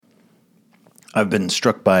I've been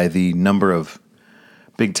struck by the number of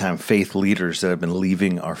big-time faith leaders that have been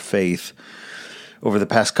leaving our faith over the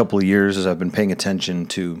past couple of years as I've been paying attention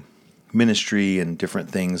to ministry and different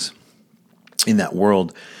things in that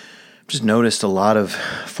world. I've just noticed a lot of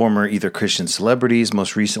former either Christian celebrities,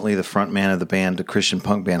 most recently the front man of the band, the Christian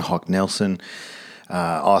punk band Hawk Nelson,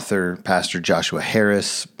 author, Pastor Joshua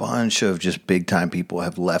Harris, bunch of just big-time people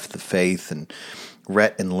have left the faith, and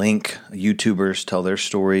Rhett and Link, YouTubers, tell their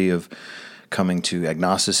story of coming to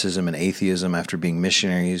agnosticism and atheism after being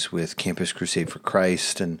missionaries with Campus Crusade for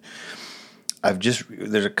Christ. And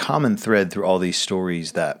there's a common thread through all these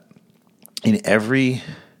stories that in every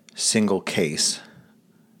single case,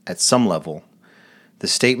 at some level, the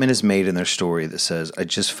statement is made in their story that says, I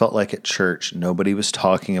just felt like at church, nobody was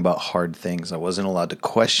talking about hard things. I wasn't allowed to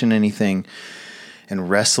question anything. And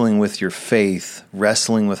wrestling with your faith,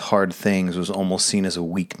 wrestling with hard things was almost seen as a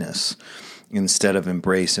weakness instead of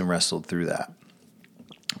embrace and wrestled through that.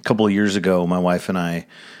 A couple of years ago, my wife and I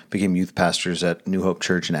became youth pastors at New Hope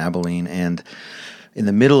Church in Abilene, and in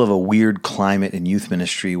the middle of a weird climate in youth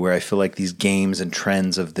ministry where I feel like these games and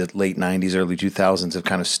trends of the late 90s, early 2000s have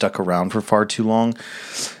kind of stuck around for far too long.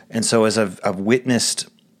 And so as I've witnessed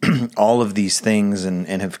all of these things and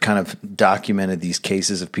have kind of documented these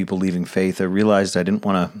cases of people leaving faith, I realized I didn't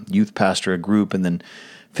want to youth pastor a group and then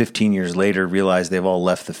 15 years later realize they've all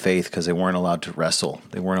left the faith because they weren't allowed to wrestle.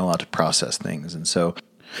 They weren't allowed to process things. And so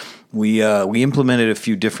we implemented a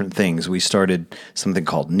few different things. We started something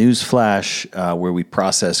called Newsflash, where we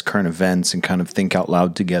process current events and kind of think out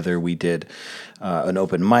loud together. We did an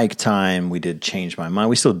open mic time. We did Change My Mind.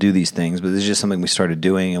 We still do these things, but this is just something we started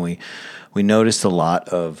doing, and we noticed a lot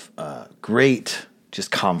of great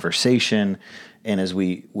just conversation. And as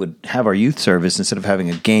we would have our youth service, instead of having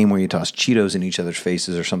a game where you toss Cheetos in each other's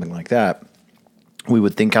faces or something like that, we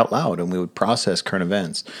would think out loud and we would process current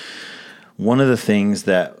events. One of the things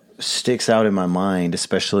that sticks out in my mind,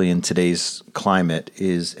 especially in today's climate,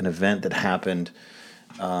 is an event that happened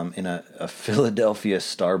in a Philadelphia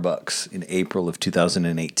Starbucks in April of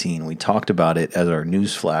 2018. We talked about it as our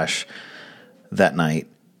news flash that night.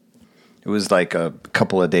 It was like a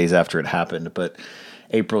couple of days after it happened, but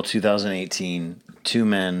April 2018, two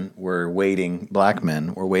men were waiting, black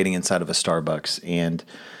men were waiting inside of a Starbucks, and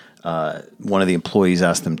one of the employees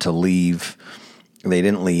asked them to leave. They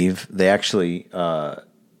didn't leave. They actually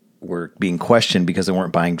were being questioned because they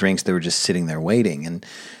weren't buying drinks. They were just sitting there waiting, and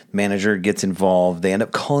the manager gets involved. They end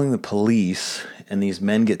up calling the police, and these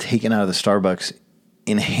men get taken out of the Starbucks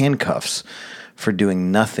in handcuffs for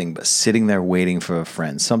doing nothing but sitting there waiting for a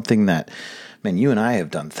friend, something that, man, you and I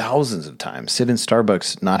have done thousands of times. Sit in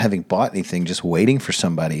Starbucks not having bought anything, just waiting for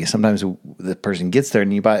somebody. Sometimes the person gets there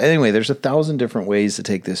and you buy. Anyway, there's 1,000 different ways to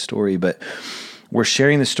take this story, but we're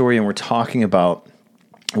sharing the story and we're talking about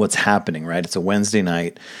what's happening, right? It's a Wednesday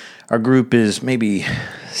night. Our group is maybe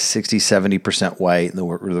 60, 70% white, and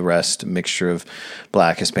the rest a mixture of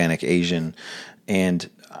Black, Hispanic, Asian. And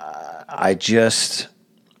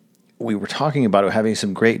we were talking about it, having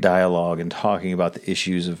some great dialogue and talking about the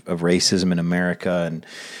issues of racism in America and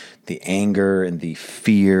the anger and the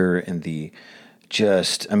fear and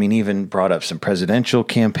even brought up some presidential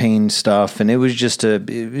campaign stuff. And it was just a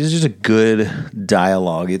good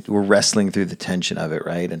dialogue. We're wrestling through the tension of it,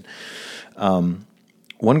 right? And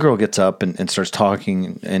one girl gets up and starts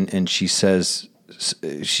talking, and she says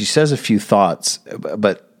a few thoughts,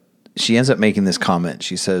 but she ends up making this comment.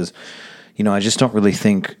 She says, I just don't really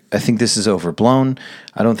I think this is overblown.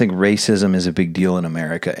 I don't think racism is a big deal in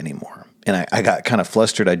America anymore. And I got kind of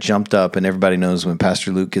flustered. I jumped up, and everybody knows when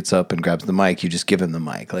Pastor Luke gets up and grabs the mic, you just give him the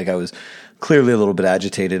mic. Like, I was clearly a little bit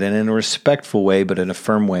agitated, and in a respectful way, but in a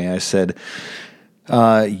firm way, I said,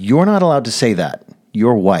 you're not allowed to say that.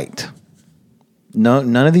 You're white. No,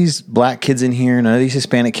 none of these black kids in here, none of these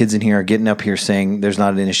Hispanic kids in here are getting up here saying there's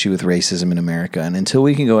not an issue with racism in America. And until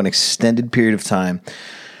we can go an extended period of time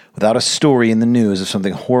without a story in the news of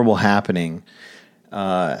something horrible happening,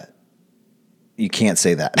 you can't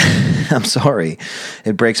say that. I'm sorry.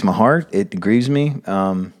 It breaks my heart. It grieves me.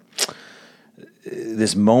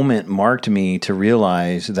 This moment marked me to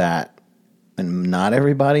realize that not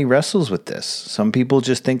everybody wrestles with this. Some people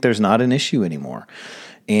just think there's not an issue anymore.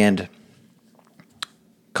 And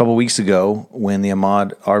a couple weeks ago, when the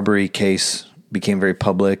Ahmaud Arbery case became very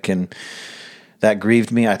public, and that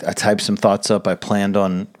grieved me, I typed some thoughts up. I planned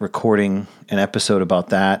on recording an episode about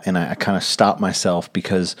that, and I kind of stopped myself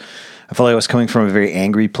because I felt like I was coming from a very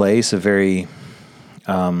angry place, a very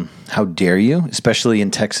how dare you, especially in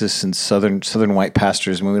Texas and southern white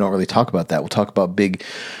pastors. I mean, we don't really talk about that. We'll talk about big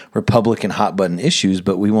Republican hot button issues,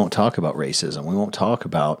 but we won't talk about racism. We won't talk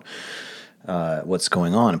about what's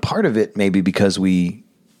going on. And part of it may be because we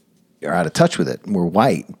are out of touch with it. We're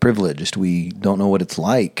white, privileged. We don't know what it's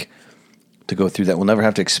like to go through that. We'll never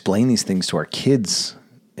have to explain these things to our kids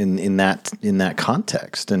in that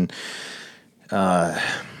context. And I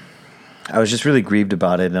was just really grieved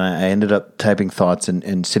about it, and I ended up typing thoughts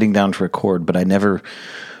and sitting down to record, but I never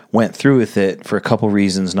went through with it for a couple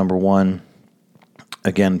reasons. Number one,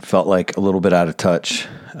 again, felt like a little bit out of touch.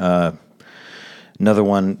 Another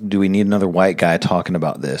one, do we need another white guy talking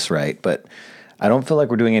about this, right? But I don't feel like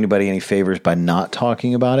we're doing anybody any favors by not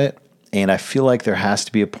talking about it. And I feel like there has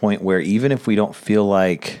to be a point where even if we don't feel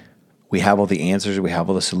like we have all the answers, we have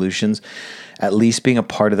all the solutions, at least being a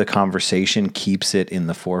part of the conversation keeps it in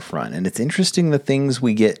the forefront. And it's interesting, the things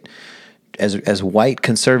we get as white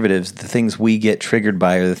conservatives, the things we get triggered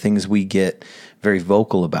by are the things we get very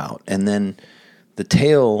vocal about. And then the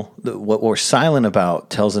tale, what we're silent about,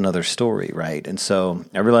 tells another story, right? And so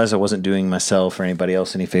I realized I wasn't doing myself or anybody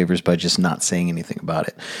else any favors by just not saying anything about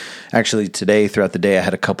it. Actually, today, throughout the day, I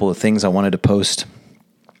had a couple of things I wanted to post,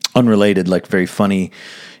 unrelated, like very funny,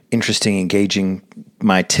 interesting, engaging,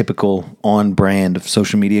 my typical on brand of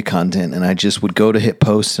social media content. And I just would go to hit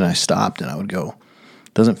post, and I stopped, and I would go,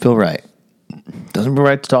 doesn't feel right. Doesn't feel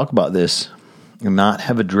right to talk about this and not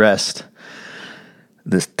have addressed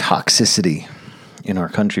this toxicity in our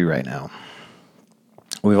country right now.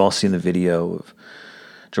 We've all seen the video of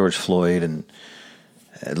George Floyd, and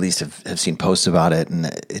at least have seen posts about it, and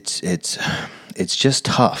it's just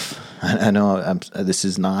tough. I know this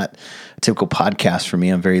is not a typical podcast for me.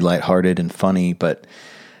 I'm very lighthearted and funny, but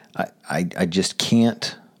I just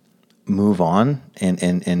can't move on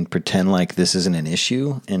and pretend like this isn't an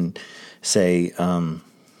issue and say,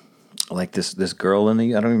 like this girl I don't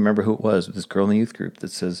even remember who it was, this girl in the youth group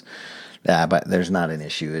that says, but there's not an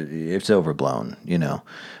issue. It's overblown,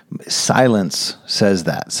 Silence says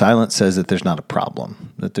that. Silence says that there's not a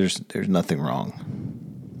problem, that there's nothing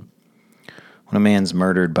wrong. When a man's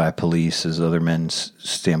murdered by police, as other men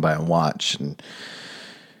stand by and watch and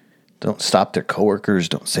don't stop their coworkers,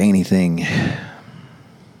 don't say anything,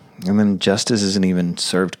 and then justice isn't even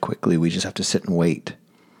served quickly. We just have to sit and wait.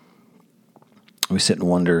 We sit and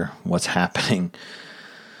wonder what's happening.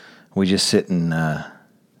 We just sit and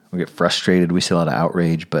we get frustrated. We see a lot of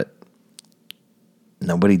outrage, but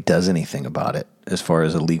nobody does anything about it as far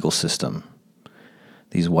as a legal system.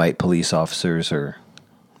 These white police officers are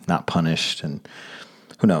not punished, and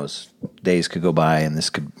who knows, days could go by and this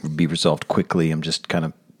could be resolved quickly. I'm just kind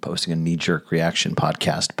of posting a knee-jerk reaction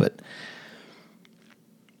podcast, but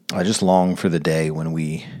I just long for the day when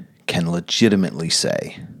we can legitimately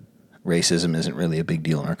say racism isn't really a big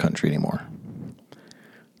deal in our country anymore.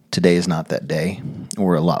 Today is not that day.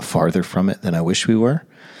 We're a lot farther from it than I wish we were.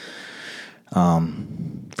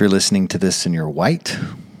 If you're listening to this and you're white,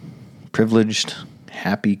 privileged,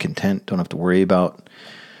 happy, content, don't have to worry about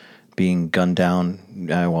being gunned down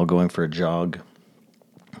while going for a jog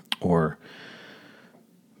or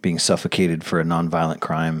being suffocated for a nonviolent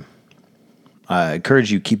crime, I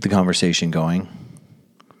encourage you to keep the conversation going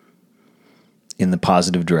in the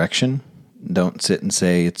positive direction. Don't sit and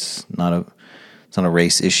say it's not a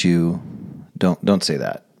race issue. Don't say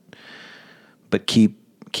that. But keep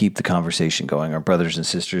the conversation going. Our brothers and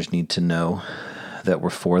sisters need to know that we're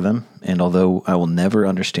for them. And although I will never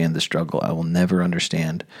understand the struggle, I will never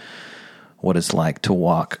understand what it's like to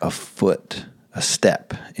walk a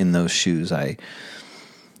step in those shoes.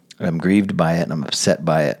 I'm grieved by it and I'm upset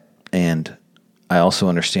by it. And I also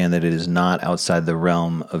understand that it is not outside the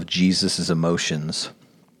realm of Jesus' emotions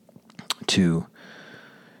to,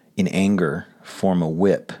 in anger, form a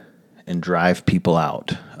whip and drive people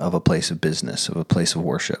out of a place of business, of a place of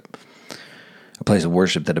worship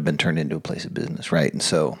that had been turned into a place of business, right? And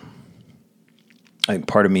so I think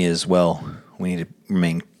part of me is, well, we need to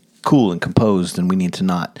remain cool and composed, and we need to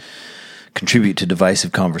not contribute to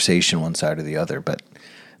divisive conversation one side or the other. But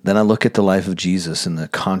then I look at the life of Jesus and the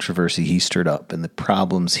controversy he stirred up and the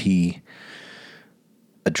problems he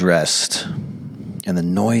addressed and the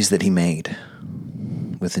noise that he made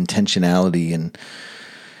with intentionality and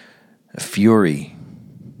fury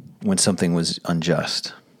when something was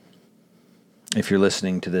unjust. If you're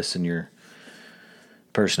listening to this and you're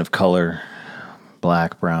a person of color,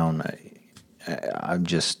 black, brown,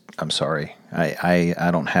 I'm sorry.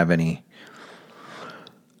 I don't have a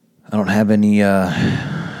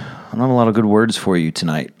lot of good words for you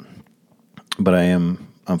tonight, but I'm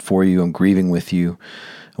for you. I'm grieving with you.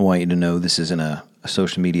 I want you to know this isn't a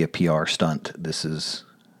social media PR stunt. This is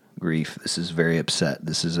grief. This is very upset.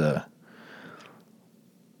 This is a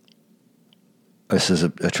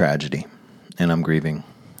tragedy, and I'm grieving.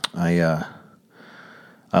 I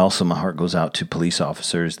my heart goes out to police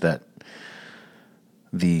officers, that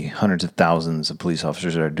the hundreds of thousands of police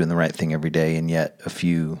officers that are doing the right thing every day, and yet a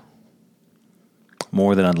few,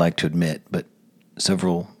 more than I'd like to admit, but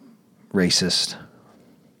several racist,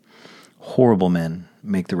 horrible men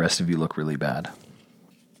make the rest of you look really bad.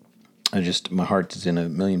 My heart is in a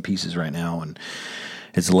million pieces right now, and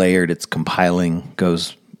it's layered, it's compiling,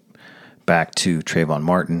 goes back to Trayvon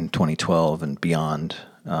Martin, 2012 and beyond.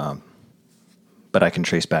 But I can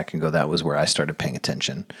trace back and go, that was where I started paying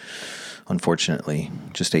attention. Unfortunately,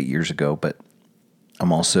 just 8 years ago. But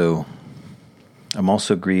I'm also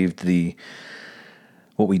grieved.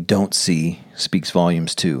 What we don't see speaks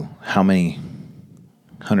volumes too. How many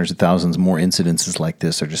hundreds of thousands more incidences like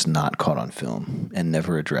this are just not caught on film and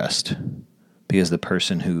never addressed because the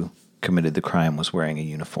person who committed the crime was wearing a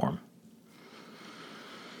uniform.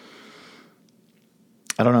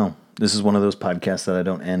 I don't know. This is one of those podcasts that I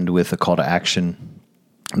don't end with a call to action.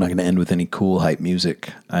 I'm not going to end with any cool hype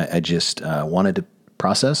music. I just wanted to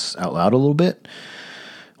process out loud a little bit.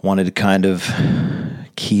 Wanted to kind of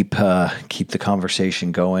keep the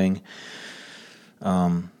conversation going,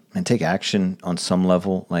 and take action on some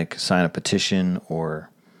level, like sign a petition or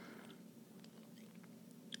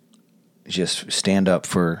just stand up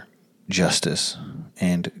for justice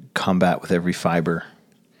and combat with every fiber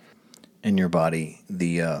in your body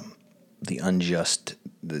the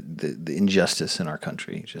injustice in our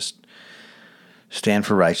country. Just stand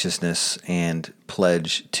for righteousness and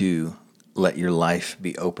pledge to let your life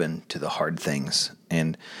be open to the hard things.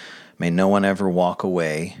 And may no one ever walk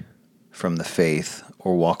away from the faith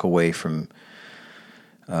or walk away from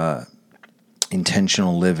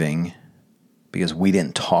intentional living because we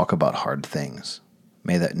didn't talk about hard things.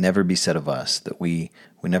 May that never be said of us, that we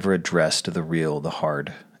never addressed the real, the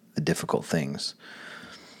hard, the difficult things.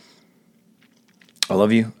 I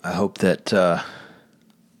love you. I hope that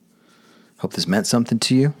hope this meant something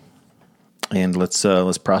to you, and let's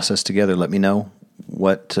process together. Let me know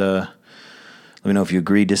let me know if you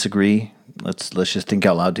agree, disagree. Let's just think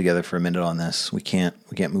out loud together for a minute on this. We can't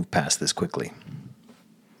move past this quickly.